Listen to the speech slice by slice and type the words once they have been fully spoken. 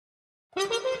As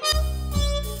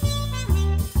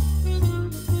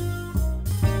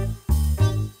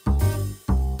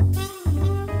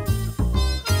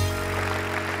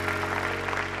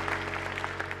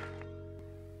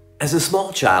a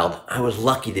small child, I was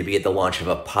lucky to be at the launch of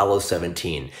Apollo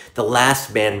 17, the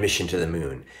last manned mission to the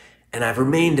moon, and I've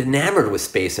remained enamored with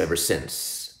space ever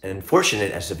since, and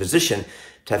fortunate as a physician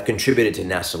to have contributed to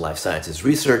NASA Life Sciences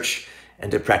research and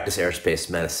to practice aerospace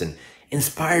medicine,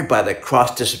 inspired by the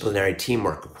cross-disciplinary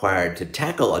teamwork required to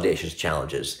tackle audacious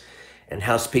challenges, and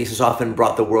how space has often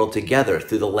brought the world together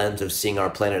through the lens of seeing our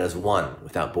planet as one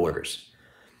without borders.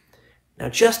 Now,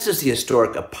 just as the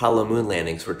historic Apollo moon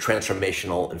landings were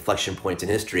transformational inflection points in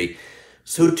history,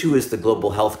 so too is the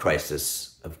global health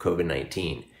crisis of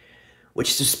COVID-19,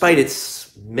 which, despite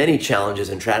its many challenges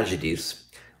and tragedies,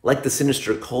 like the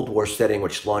sinister Cold War setting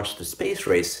which launched the space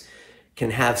race,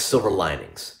 can have silver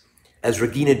linings. As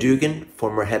Regina Dugan,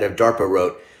 former head of DARPA,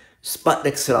 wrote,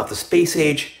 "Sputnik set off the space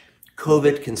age,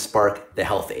 COVID can spark the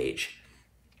health age."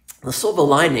 The silver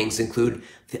linings include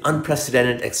the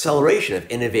unprecedented acceleration of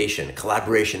innovation,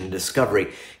 collaboration, and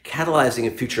discovery, catalyzing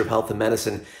a future of health and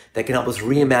medicine that can help us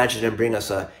reimagine and bring us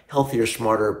a healthier,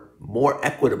 smarter, more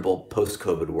equitable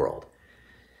post-COVID world.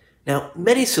 Now,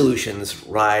 many solutions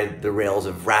ride the rails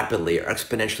of rapidly or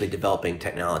exponentially developing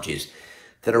technologies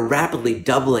that are rapidly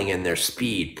doubling in their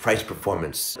speed, price,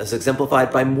 performance, as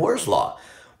exemplified by Moore's Law,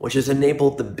 which has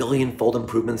enabled the billion-fold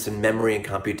improvements in memory and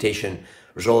computation,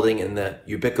 resulting in the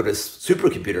ubiquitous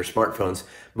supercomputer smartphones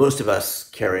most of us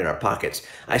carry in our pockets.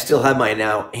 I still have my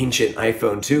now ancient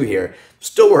iPhone 2 here.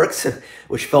 Still works,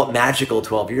 which felt magical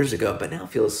 12 years ago, but now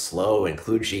feels slow and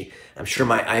kludgy. I'm sure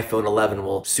my iPhone 11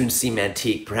 will soon seem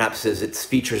antique, perhaps as its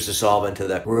features dissolve into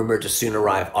the rumored to soon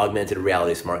arrive augmented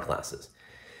reality smart glasses.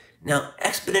 Now,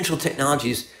 exponential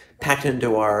technologies packed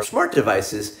into our smart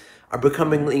devices are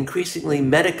becoming increasingly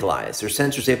medicalized. Their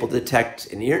sensors able to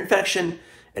detect an ear infection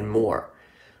and more.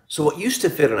 So what used to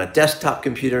fit on a desktop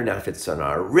computer now fits on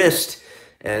our wrist,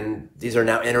 and these are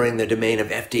now entering the domain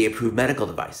of FDA-approved medical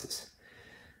devices.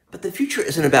 But the future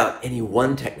isn't about any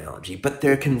one technology, but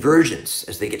their convergence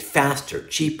as they get faster,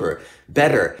 cheaper,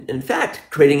 better, in fact,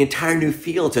 creating entire new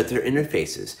fields at their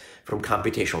interfaces, from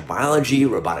computational biology,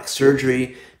 robotic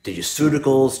surgery,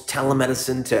 digiceuticals,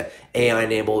 telemedicine, to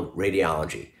AI-enabled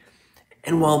radiology.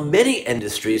 And while many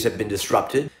industries have been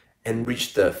disrupted and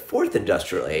reached the fourth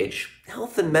industrial age,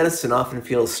 health and medicine often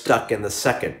feels stuck in the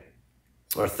second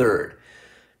or third.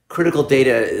 Critical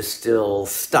data is still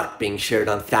stuck being shared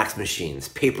on fax machines,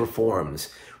 paper forms.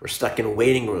 We're stuck in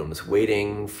waiting rooms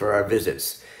waiting for our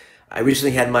visits. I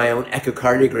recently had my own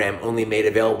echocardiogram only made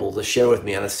available to share with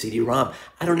me on a CD-ROM.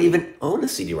 I don't even own a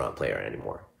CD-ROM player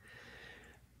anymore.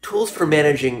 Tools for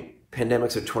managing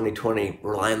pandemics of 2020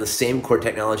 rely on the same core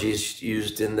technologies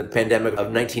used in the pandemic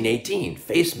of 1918,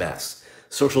 face masks,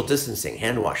 social distancing,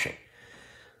 hand washing.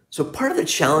 So part of the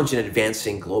challenge in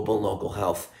advancing global and local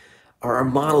health are our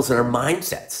models and our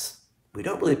mindsets. We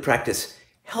don't really practice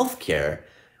healthcare,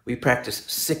 we practice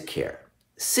sick care.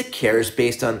 Sick care is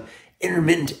based on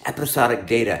intermittent episodic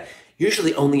data,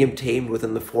 usually only obtained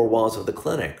within the four walls of the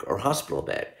clinic or hospital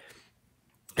bed,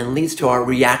 and leads to our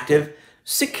reactive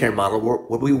sick care model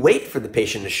where we wait for the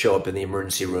patient to show up in the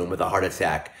emergency room with a heart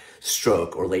attack,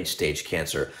 stroke, or late-stage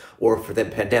cancer, or for the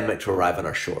pandemic to arrive on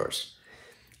our shores.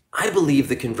 I believe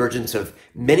the convergence of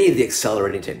many of the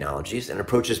accelerating technologies and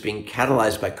approaches being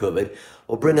catalyzed by COVID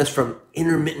will bring us from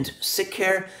intermittent sick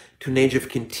care to an age of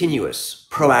continuous,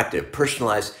 proactive,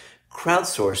 personalized,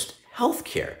 crowdsourced health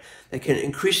care that can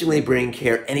increasingly bring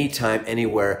care anytime,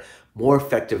 anywhere, more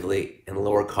effectively and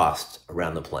lower cost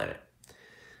around the planet.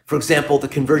 For example, the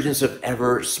convergence of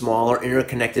ever smaller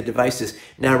interconnected devices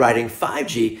now riding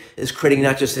 5G is creating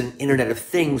not just an Internet of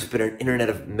Things, but an Internet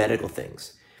of medical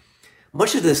things.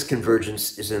 Much of this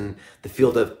convergence is in the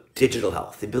field of digital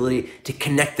health, the ability to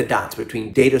connect the dots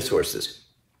between data sources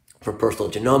for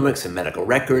personal genomics and medical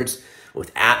records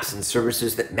with apps and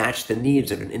services that match the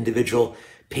needs of an individual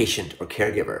patient or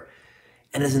caregiver.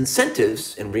 And as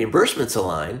incentives and reimbursements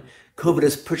align, COVID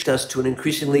has pushed us to an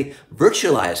increasingly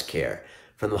virtualized care,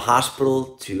 from the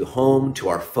hospital to home to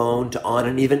our phone to on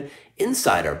and even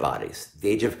inside our bodies. The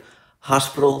age of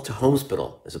hospital to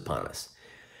HOME-SPITAL is upon us.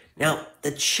 Now, the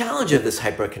challenge of this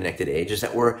hyper-connected age is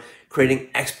that we're creating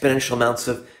exponential amounts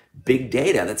of big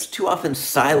data that's too often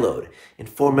siloed in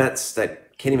formats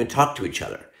that can't even talk to each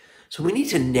other. So we need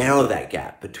to narrow that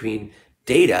gap between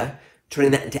data,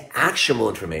 turning that into actionable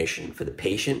information for the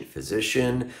patient,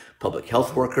 physician, public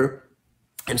health worker,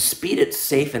 and speed its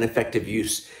safe and effective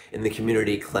use in the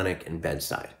community, clinic, and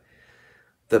bedside.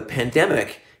 The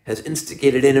pandemic has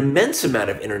instigated an immense amount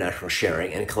of international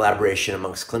sharing and collaboration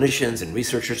amongst clinicians and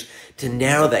researchers to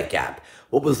narrow that gap.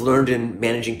 What was learned in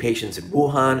managing patients in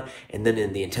Wuhan and then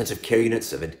in the intensive care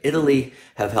units of Italy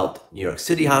have helped New York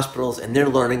City hospitals, and their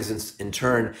learnings in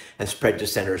turn have spread to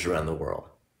centers around the world.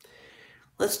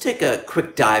 Let's take a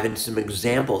quick dive into some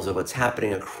examples of what's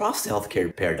happening across the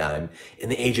healthcare paradigm in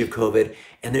the age of COVID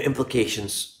and their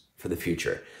implications for the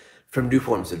future. From new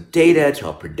forms of data to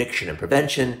help prediction and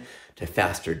prevention, to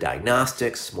faster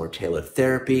diagnostics, more tailored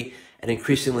therapy, and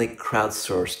increasingly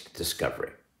crowdsourced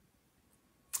discovery.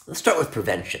 Let's start with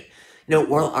prevention.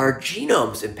 While our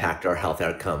genomes impact our health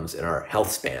outcomes and our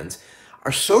health spans,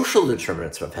 our social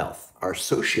determinants of health, our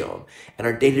sociome, and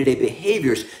our day-to-day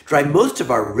behaviors drive most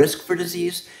of our risk for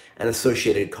disease and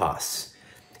associated costs.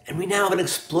 And we now have an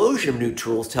explosion of new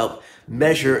tools to help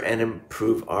measure and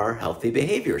improve our healthy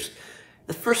behaviors.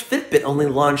 The first Fitbit only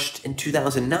launched in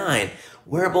 2009.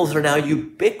 Wearables are now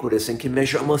ubiquitous and can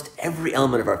measure almost every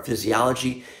element of our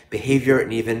physiology, behavior,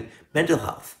 and even mental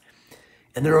health.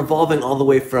 And they're evolving all the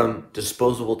way from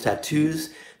disposable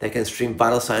tattoos that can stream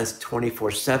vital signs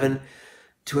 24/7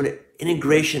 to an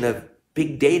integration of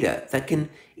big data that can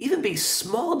even be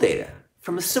small data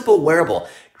from a simple wearable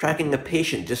tracking a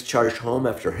patient discharged home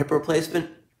after a hip replacement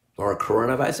or a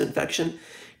coronavirus infection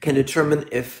can determine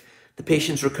if the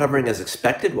patient's recovering as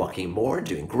expected, walking more,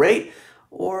 doing great,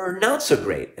 or not so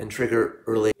great, and trigger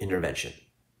early intervention.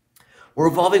 We're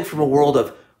evolving from a world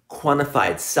of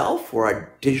quantified self, where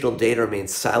our digital data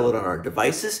remains siloed on our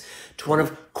devices, to one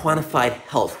of quantified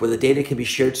health, where the data can be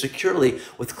shared securely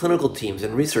with clinical teams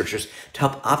and researchers to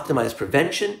help optimize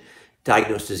prevention,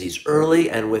 diagnose disease early,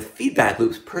 and with feedback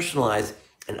loops, personalize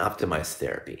and optimize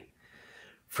therapy.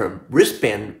 From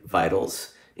wristband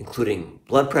vitals, including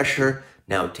blood pressure,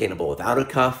 now obtainable without a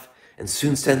cuff, and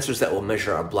soon sensors that will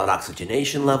measure our blood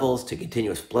oxygenation levels, to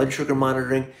continuous blood sugar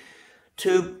monitoring,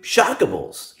 to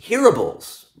shockables,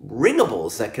 hearables,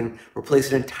 ringables that can replace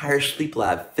an entire sleep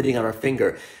lab fitting on our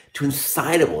finger, to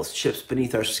insidables, chips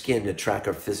beneath our skin to track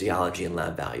our physiology and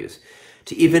lab values,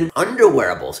 to even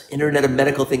underwearables, Internet of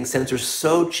Medical Things sensors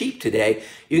so cheap today,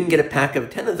 you can get a pack of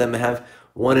 10 of them and have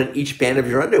one in each band of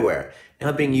your underwear,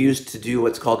 now being used to do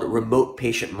what's called remote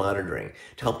patient monitoring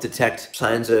to help detect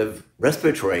signs of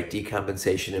respiratory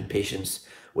decompensation in patients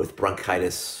with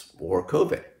bronchitis or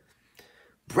COVID.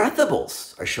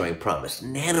 Breathables are showing promise,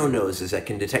 nano noses that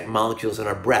can detect molecules in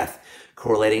our breath,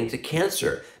 correlating to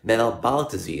cancer, metabolic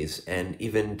disease, and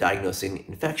even diagnosing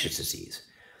infectious disease.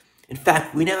 In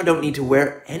fact, we now don't need to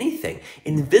wear anything.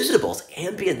 Invisibles,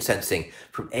 ambient sensing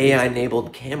from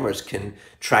AI-enabled cameras can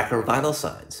track our vital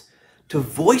signs. To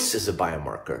voice as a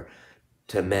biomarker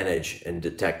to manage and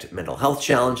detect mental health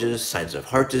challenges, signs of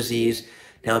heart disease,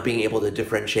 now being able to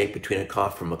differentiate between a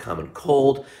cough from a common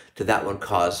cold to that one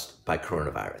caused by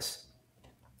coronavirus.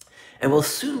 And we'll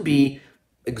soon be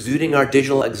exuding our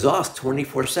digital exhaust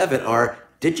 24/7, our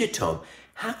digitome.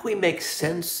 How can we make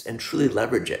sense and truly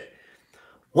leverage it?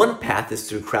 One path is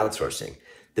through crowdsourcing.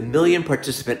 The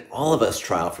million-participant All of Us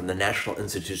trial from the National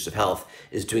Institutes of Health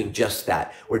is doing just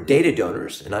that, where data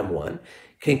donors, and I'm one,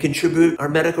 can contribute our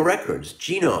medical records,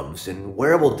 genomes, and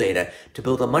wearable data to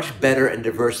build a much better and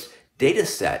diverse data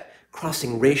set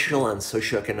crossing racial and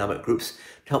socioeconomic groups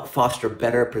to help foster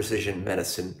better precision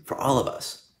medicine for all of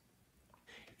us.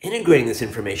 Integrating this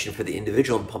information for the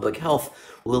individual and public health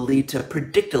will lead to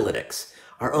PREDICTALYTICS,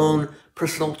 our own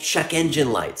personal check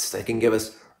engine lights that can give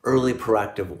us early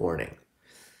proactive warning.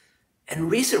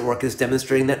 And recent work is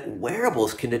demonstrating that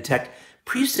wearables can detect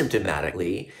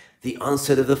pre-symptomatically the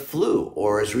onset of the flu,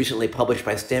 or as recently published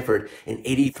by Stanford, in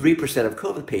 83% of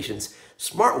COVID patients,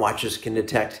 smartwatches can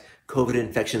detect COVID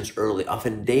infections early,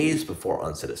 often days before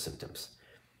onset of symptoms.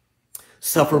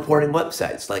 Self-reporting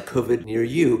websites like COVID Near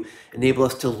You enable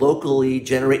us to locally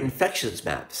generate infections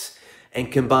maps,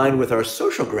 and combined with our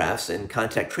social graphs and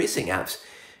contact tracing apps,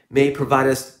 may provide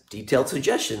us detailed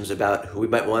suggestions about who we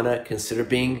might want to consider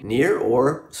being near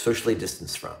or socially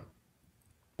distanced from.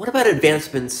 What about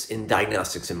advancements in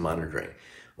diagnostics and monitoring?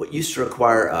 What used to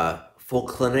require a full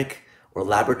clinic or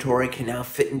laboratory can now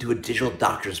fit into a digital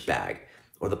doctor's bag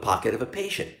or the pocket of a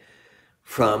patient.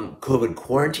 From COVID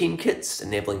quarantine kits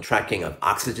enabling tracking of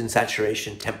oxygen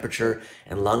saturation, temperature,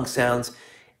 and lung sounds,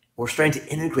 we're starting to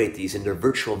integrate these into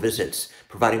virtual visits,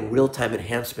 providing real-time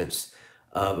enhancements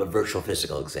of a virtual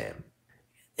physical exam.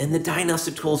 And the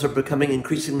diagnostic tools are becoming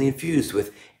increasingly infused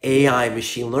with AI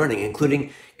machine learning,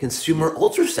 including consumer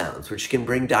ultrasounds, which can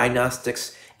bring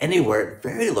diagnostics anywhere at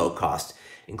very low cost,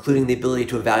 including the ability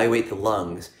to evaluate the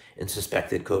lungs in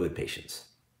suspected COVID patients.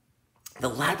 The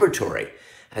laboratory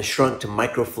has shrunk to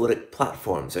microfluidic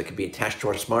platforms that can be attached to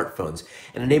our smartphones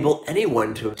and enable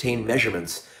anyone to obtain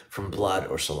measurements from blood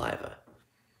or saliva.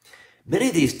 Many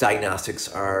of these diagnostics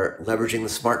are leveraging the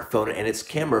smartphone and its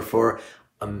camera for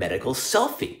a medical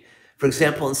selfie. For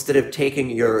example, instead of taking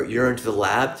your urine to the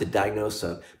lab to diagnose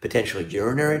a potential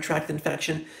urinary tract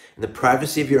infection, in the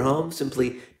privacy of your home,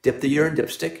 simply dip the urine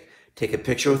dipstick, take a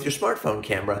picture with your smartphone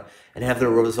camera, and have the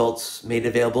results made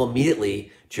available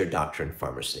immediately to your doctor and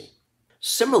pharmacy.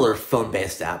 Similar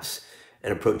phone-based apps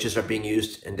and approaches are being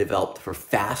used and developed for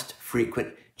fast,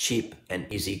 frequent, cheap,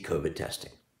 and easy COVID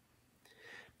testing.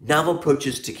 Novel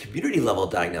approaches to community-level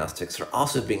diagnostics are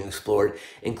also being explored,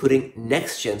 including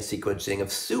next-gen sequencing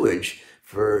of sewage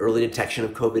for early detection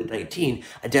of COVID-19,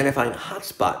 identifying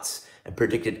hotspots and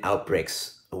predicted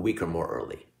outbreaks a week or more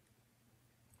early.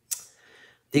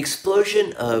 The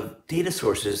explosion of data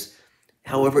sources,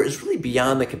 however, is really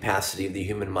beyond the capacity of the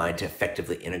human mind to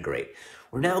effectively integrate.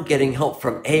 We're now getting help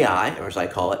from AI, or as I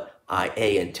call it,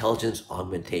 IA, intelligence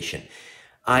augmentation.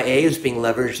 IA is being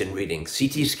leveraged in reading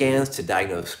CT scans to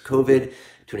diagnose COVID,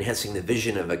 to enhancing the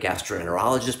vision of a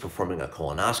gastroenterologist performing a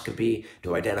colonoscopy,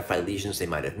 to identify lesions they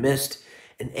might have missed.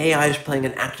 And AI is playing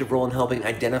an active role in helping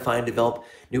identify and develop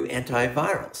new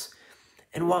antivirals.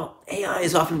 And while AI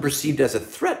is often perceived as a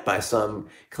threat by some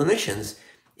clinicians,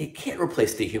 it can't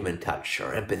replace the human touch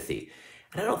or empathy.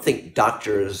 And I don't think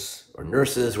doctors or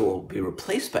nurses will be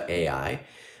replaced by AI,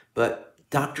 but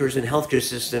doctors and healthcare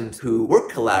systems who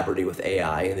work collaboratively with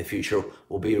AI in the future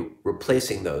will be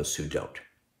replacing those who don't.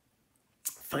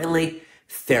 Finally,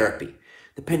 therapy.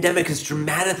 The pandemic has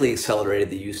dramatically accelerated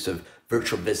the use of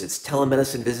virtual visits.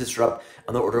 Telemedicine visits are up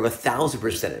on the order of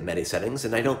 1,000% in many settings,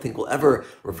 and I don't think we'll ever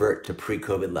revert to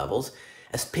pre-COVID levels,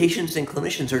 as patients and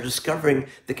clinicians are discovering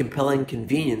the compelling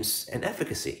convenience and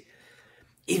efficacy.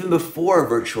 Even before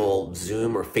virtual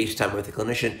Zoom or FaceTime with a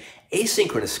clinician,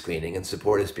 asynchronous screening and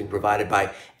support is being provided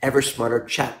by ever smarter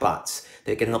chatbots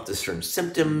that can help discern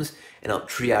symptoms and help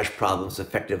triage problems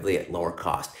effectively at lower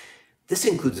cost. This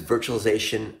includes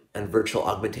virtualization and virtual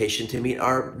augmentation to meet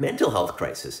our mental health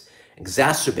crisis,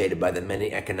 exacerbated by the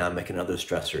many economic and other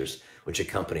stressors which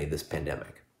accompany this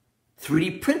pandemic.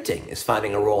 3D printing is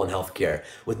finding a role in healthcare,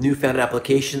 with newfound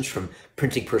applications from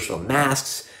printing personal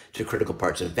masks to critical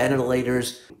parts of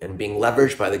ventilators, and being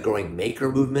leveraged by the growing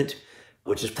maker movement,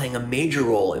 which is playing a major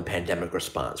role in pandemic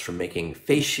response, from making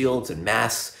face shields and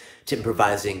masks to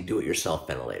improvising do-it-yourself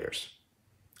ventilators.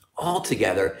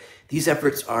 Altogether, these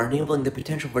efforts are enabling the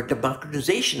potential for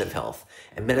democratization of health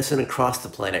and medicine across the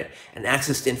planet, and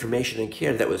access to information and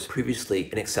care that was previously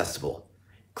inaccessible.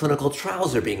 Clinical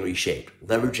trials are being reshaped,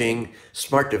 leveraging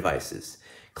smart devices,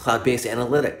 cloud-based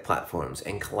analytic platforms,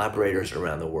 and collaborators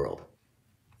around the world.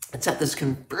 It's at this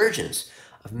convergence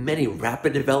of many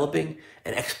rapid developing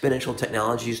and exponential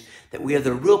technologies that we have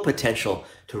the real potential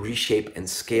to reshape and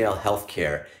scale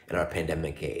healthcare in our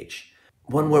pandemic age.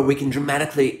 One where we can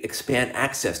dramatically expand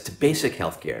access to basic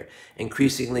healthcare,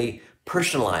 increasingly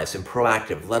personalized and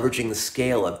proactive, leveraging the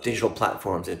scale of digital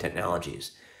platforms and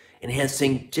technologies,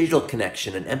 enhancing digital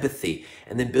connection and empathy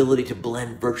and the ability to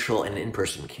blend virtual and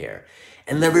in-person care,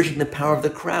 and leveraging the power of the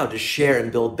crowd to share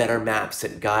and build better maps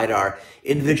that guide our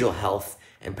individual health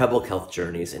and public health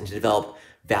journeys, and to develop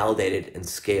validated and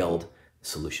scaled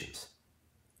solutions.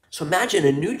 So imagine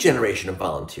a new generation of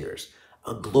volunteers,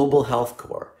 a global health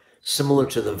corps, similar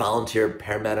to the volunteer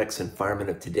paramedics and firemen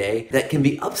of today, that can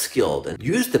be upskilled and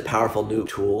use the powerful new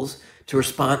tools to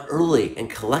respond early and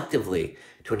collectively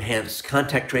to enhance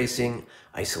contact tracing,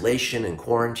 isolation, and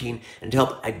quarantine, and to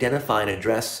help identify and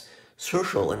address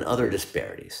social and other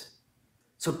disparities.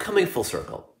 So coming full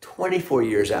circle, 24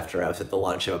 years after I was at the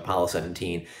launch of Apollo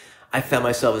 17, I found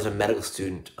myself as a medical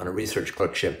student on a research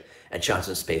clerkship at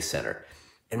Johnson Space Center.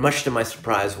 And much to my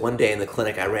surprise, one day in the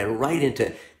clinic, I ran right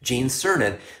into Gene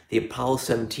Cernan, the Apollo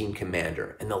 17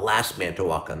 commander and the last man to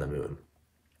walk on the moon.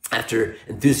 After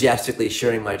enthusiastically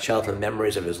sharing my childhood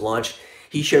memories of his launch,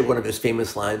 he shared one of his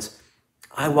famous lines,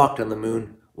 "I walked on the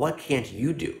moon, what can't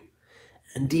you do?"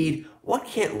 Indeed, what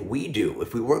can't we do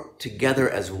if we work together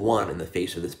as one in the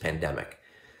face of this pandemic?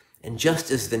 And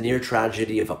just as the near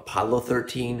tragedy of Apollo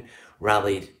 13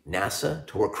 rallied NASA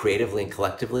to work creatively and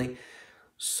collectively,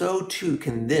 so too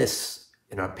can this,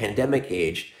 in our pandemic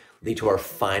age, lead to our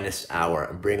finest hour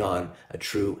and bring on a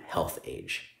true health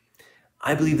age.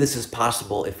 I believe this is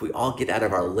possible if we all get out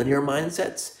of our linear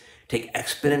mindsets, take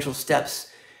exponential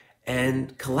steps,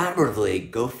 and collaboratively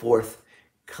go forth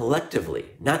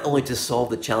collectively, not only to solve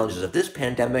the challenges of this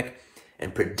pandemic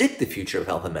and predict the future of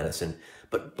health and medicine,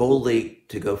 but boldly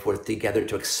to go forth together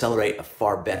to accelerate a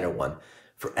far better one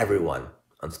for everyone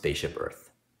on Spaceship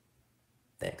Earth.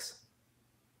 Thanks.